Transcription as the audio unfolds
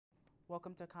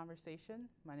Welcome to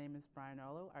Conversation. My name is Brian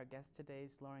Oloo. Our guest today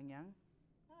is Lauren Young.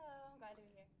 Hello, I'm glad to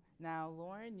be here. Now,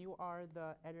 Lauren, you are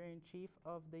the editor-in-chief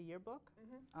of the yearbook.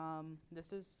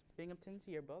 This is Binghamton's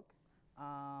yearbook.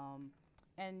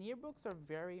 And yearbooks are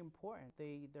very important.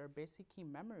 They're basically key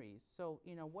memories. So,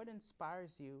 what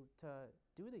inspires you to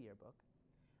do the yearbook?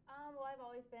 Well, I've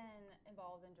always been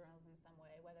involved in journalism in some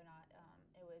way, whether or not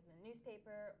it was in a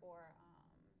newspaper or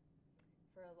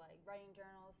for like writing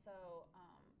journals. So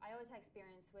I always had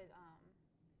experience with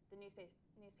the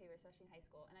newspaper, especially in high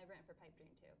school, and I've written for Pipe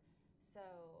Dream too. So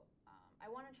I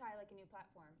wanted to try like a new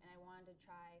platform, and I wanted to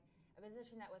try a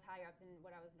position that was higher up than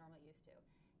what I was normally used to.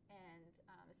 And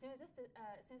as soon as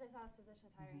I saw this position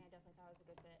was hiring, I definitely thought it was a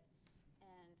good fit.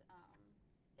 And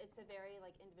it's a very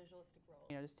like individualistic role.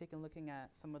 Just looking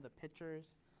at some of the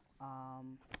pictures,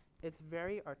 it's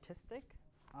very artistic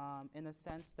in the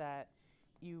sense that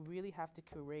you really have to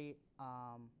curate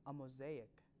a mosaic,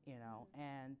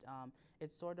 and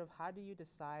it's sort of, how do you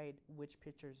decide which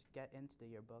pictures get into the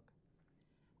yearbook?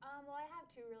 Well, I have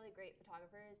two really great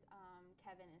photographers,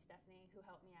 Kevin and Stephanie, who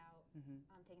helped me out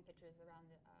taking pictures around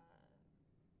the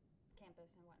campus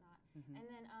and whatnot. And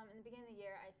then in the beginning of the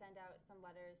year, I send out some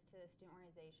letters to student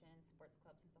organizations, sports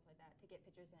clubs, and stuff like that to get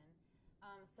pictures in.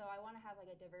 So I want to have like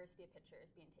a diversity of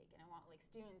pictures being taken. I want like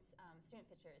student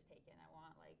pictures taken. I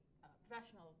want like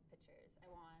professional pictures. I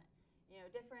want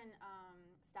different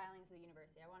stylings of the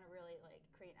university. I want to really like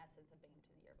create an essence of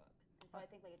Binghamton yearbook. And so I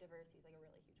think like a diversity is like a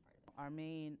really huge part of it. Our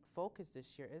main focus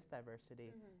this year is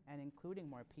diversity and including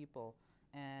more people.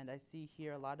 And I see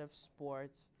here a lot of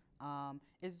sports.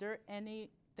 Is there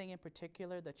anything in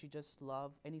particular that you just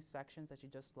love, any sections that you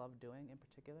just love doing in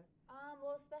particular?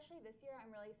 Well, especially this year,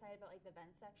 I'm really excited about like the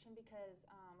events section because,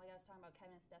 like I was talking about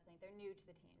Kevin and Stephanie, they're new to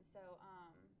the team, so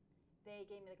they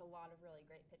gave me like a lot of really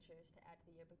great pictures to add to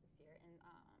the yearbook this year. And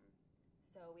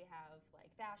so we have like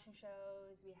fashion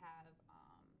shows, we have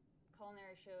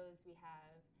culinary shows, we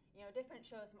have different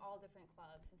shows from all different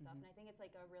clubs and stuff. And I think it's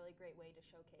like a really great way to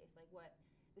showcase like what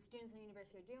the students in the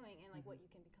university are doing and like what you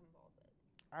can become involved with.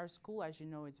 Our school, as you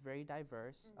know, is very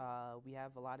diverse. We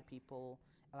have a lot of people,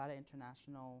 a lot of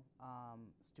international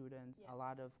students, a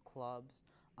lot of clubs.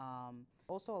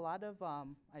 Also a lot of,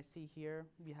 I see here,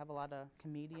 we have a lot of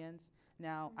comedians.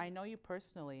 Now, I know you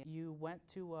personally. You went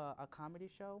to a comedy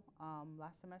show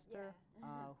last semester.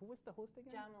 Yeah. Who was the host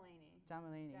again? John Mulaney. John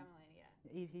Mulaney. John Mulaney, yeah.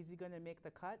 Is he going to make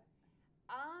the cut?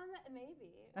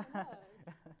 Maybe. Who knows?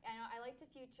 I know I like to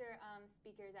feature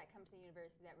speakers that come to the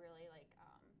university that really like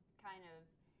kind of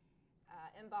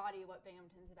embody what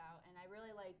Binghamton's about, and I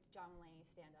really liked John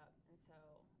Mulaney's stand-up, and so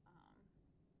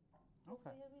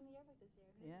hopefully he'll be in the yearbook this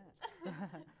year. Yeah.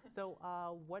 So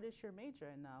what is your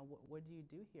major, and what do you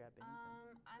do here at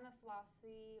Binghamton? I'm a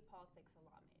philosophy, politics, and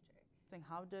law major. And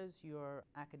how does your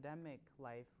academic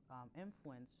life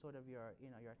influence sort of your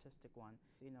your artistic one?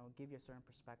 Give you a certain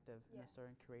perspective and a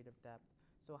certain creative depth.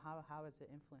 So how has it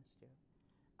influenced you?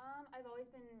 I've always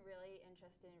been really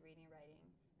interested in reading and writing,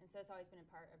 and so it's always been a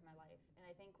part of my life. And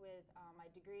I think with my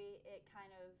degree, it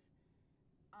kind of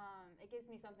it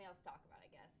gives me something else to talk about, I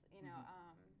guess.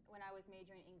 When I was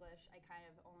majoring in English, I kind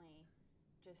of only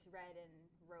just read and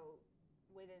wrote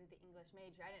within the English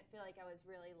major. I didn't feel like I was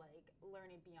really like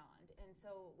learning beyond. And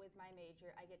so with my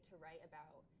major, I get to write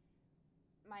about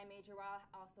my major while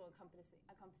also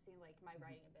encompassing like my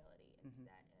writing ability into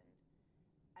that. And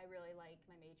I really like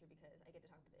my major because I get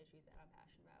to talk about the issues that I'm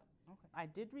passionate about. Okay. I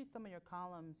did read some of your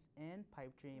columns in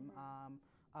Pipe Dream.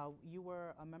 You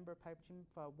were a member of Pipe Dream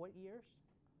for what years?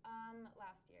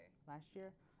 Last year. Last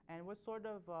year? And what sort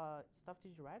of stuff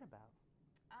did you write about?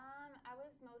 I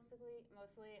was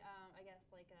mostly I guess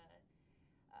like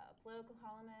a political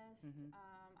columnist.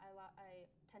 I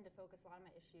tend to focus a lot of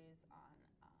my issues on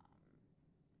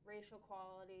racial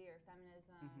equality or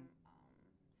feminism,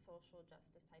 social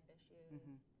justice type issues.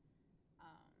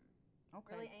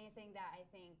 Really anything that I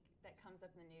think that comes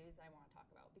up in the news I want to talk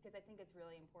about, because I think it's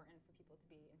really important for people to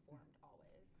be informed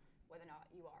always, whether or not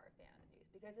you are a fan of the news,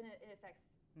 because it affects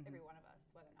every one of us,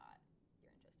 whether or not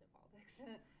you're interested in politics.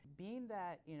 Being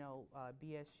that,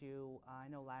 BSU, I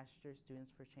know last year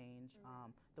Students for Change,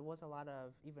 there was a lot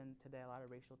of, even today, a lot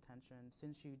of racial tension.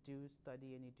 Since you do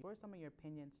study and what are some of your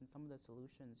opinions and some of the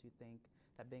solutions you think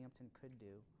that Binghamton could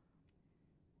do?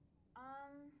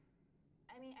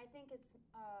 I mean, I think it's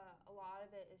a lot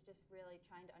of it is just really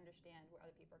trying to understand where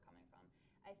other people are coming from.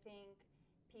 I think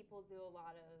people do a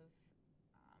lot of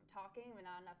talking but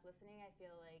not enough listening. I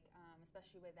feel like,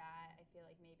 especially with that, I feel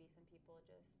like maybe some people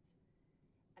just,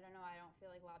 I don't know, I don't feel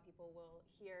like a lot of people will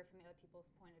hear from other people's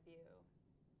point of view,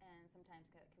 and sometimes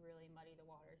that can really muddy the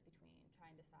waters between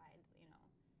trying to decide,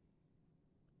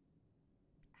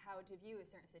 how to view a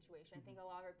certain situation. I think a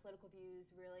lot of our political views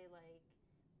really like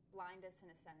blind us in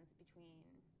a sense between,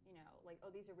 you know, like, oh,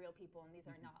 these are real people and these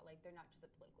are not, like, they're not just a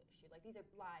political issue. Like, these are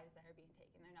lives that are being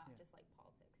taken. They're not just like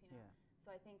politics, you know. So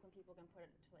I think when people can put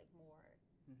it into like more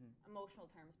emotional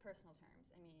terms, personal terms,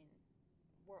 I mean,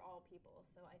 we're all people.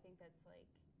 So I think that's like,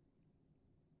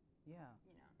 you know.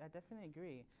 I definitely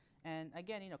agree. And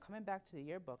again, you know, coming back to the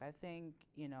yearbook, I think,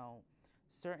 you know,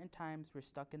 certain times we're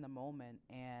stuck in the moment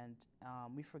and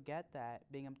we forget that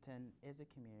Binghamton is a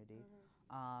community.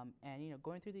 And, you know,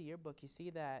 going through the yearbook, you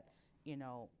see that, you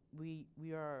know,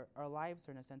 our lives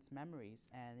are in a sense memories,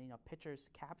 and, you know, pictures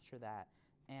capture that.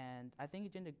 And I think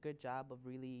you're doing a good job of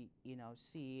really, you know,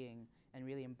 seeing and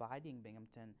really embodying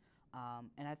Binghamton.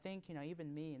 And I think, you know,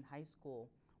 even me in high school,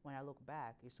 when I look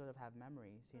back, you sort of have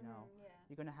memories, you know.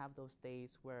 You're going to have those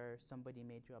days where somebody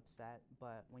made you upset,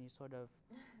 but when you sort of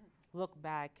look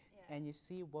back and you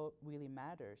see what really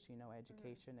matters, you know,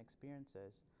 education,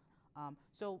 experiences.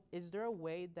 So is there a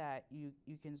way that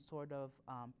you can sort of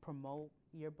promote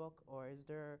yearbook, or is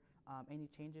there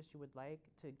any changes you would like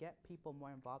to get people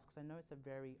more involved? Because I know it's a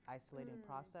very isolating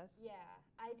process. Yeah,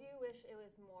 I do wish it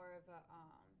was more of a,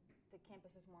 the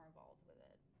campus was more involved with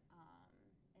it.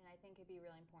 And I think it'd be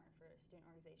really important for student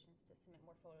organizations to submit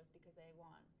more photos, because they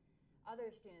want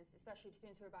other students, especially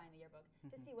students who are buying the yearbook,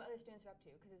 to see what other students are up to,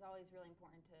 because it's always really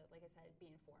important to, like I said, be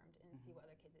informed and see what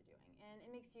other kids are doing. And it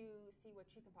makes you see what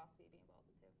you can possibly be involved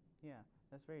with too. Yeah,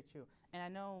 that's very true. And I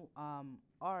know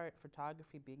art,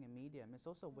 photography being a medium, is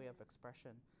also a way of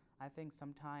expression. I think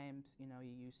sometimes, you know,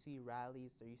 you see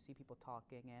rallies or you see people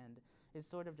talking, and it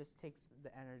sort of just takes the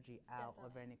energy out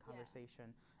of any conversation.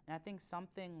 And I think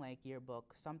something like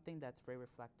yearbook, something that's very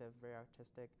reflective, very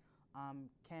artistic,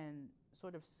 can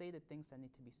sort of say the things that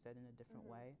need to be said in a different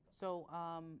way. So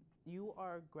you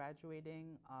are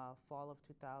graduating fall of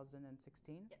 2016?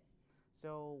 Yes.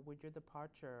 So with your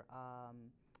departure,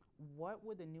 what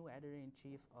would the new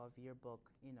editor-in-chief of Yearbook,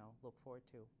 you know, look forward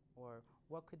to? Or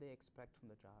what could they expect from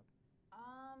the job?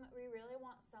 We really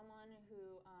want someone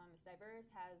who is diverse,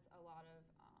 has a lot of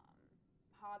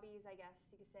hobbies, I guess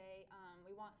you could say.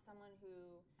 We want someone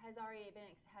who has already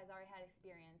had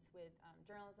experience with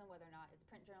journalism, whether or not it's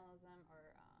print journalism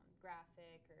or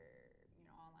graphic or, you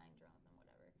know, online journalism,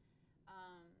 whatever.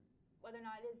 Whether or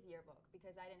not it is yearbook,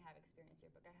 because I didn't have experience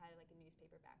yearbook. I had like a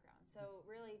newspaper background. So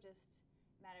really just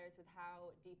matters with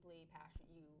how deeply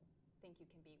passionate you think you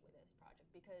can be with this project,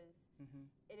 because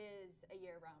it is a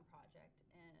year-round project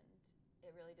and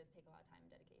it really does take a lot of time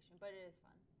and dedication, but it is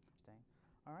fun. Interesting.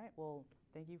 All right, well,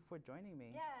 thank you for joining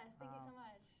me. Yes, thank you so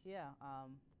much. Yeah,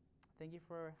 thank you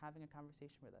for having a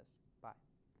conversation with us. Bye.